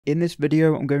In this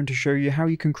video, I'm going to show you how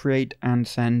you can create and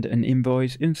send an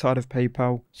invoice inside of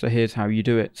PayPal. So here's how you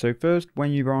do it. So first,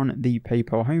 when you're on the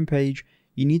PayPal homepage,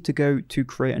 you need to go to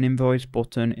create an invoice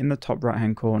button in the top right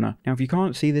hand corner. Now, if you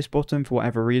can't see this button for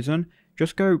whatever reason,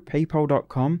 just go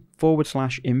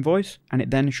paypal.com/invoice and it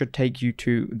then should take you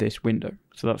to this window.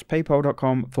 So that's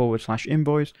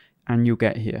paypal.com/invoice and you'll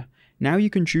get here. Now you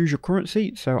can choose your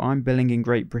currency. So I'm billing in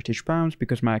Great British Pounds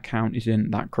because my account is in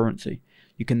that currency.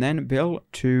 You can then bill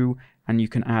to, and you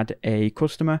can add a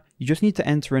customer. You just need to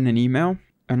enter in an email,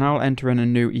 and I'll enter in a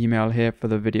new email here for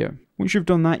the video. Once you've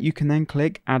done that, you can then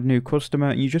click add new customer,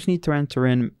 and you just need to enter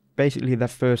in basically their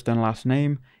first and last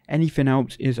name. Anything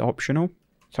else is optional.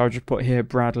 So I'll just put here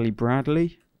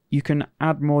Bradley. You can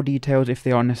add more details if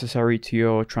they are necessary to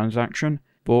your transaction,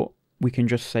 but we can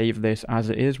just save this as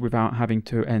it is without having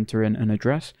to enter in an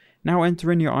address. Now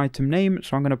enter in your item name.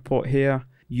 So I'm going to put here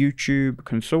YouTube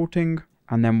Consulting.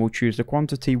 And then we'll choose the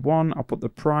quantity 1. I'll put the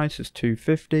price as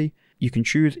 $2.50. You can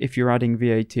choose if you're adding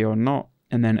VAT or not.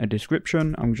 And then a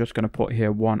description. I'm just going to put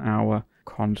here 1 hour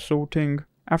consulting.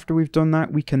 After we've done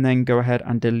that, we can then go ahead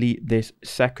and delete this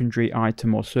secondary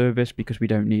item or service because we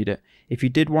don't need it. If you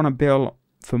did want to bill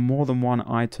for more than one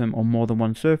item or more than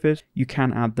one service, you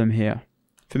can add them here.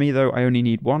 For me though, I only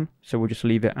need one, so we'll just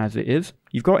leave it as it is.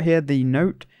 You've got here the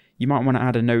note. You might want to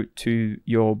add a note to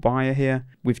your buyer here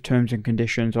with terms and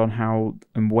conditions on how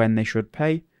and when they should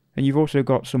pay. And you've also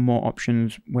got some more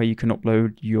options where you can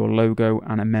upload your logo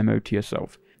and a memo to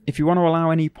yourself. If you want to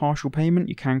allow any partial payment,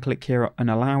 you can click here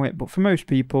and allow it. But for most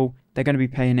people, they're going to be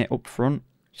paying it up front.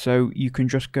 So you can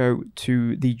just go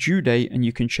to the due date and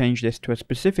you can change this to a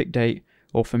specific date.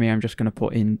 Or for me, I'm just going to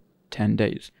put in 10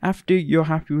 days. After you're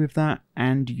happy with that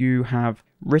and you have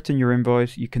written your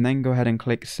invoice, you can then go ahead and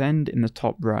click send in the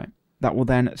top right. That will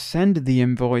then send the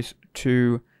invoice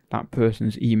to that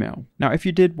person's email. Now, if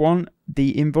you did want the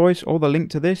invoice or the link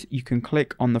to this, you can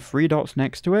click on the 3 dots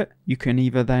next to it. You can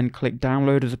either then click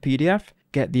download as a PDF,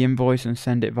 get the invoice and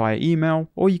send it via email,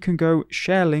 or you can go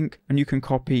share link and you can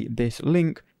copy this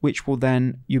link, which will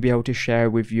then you'll be able to share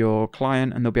with your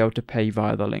client and they'll be able to pay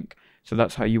via the link. So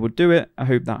that's how you would do it. I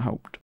hope that helped.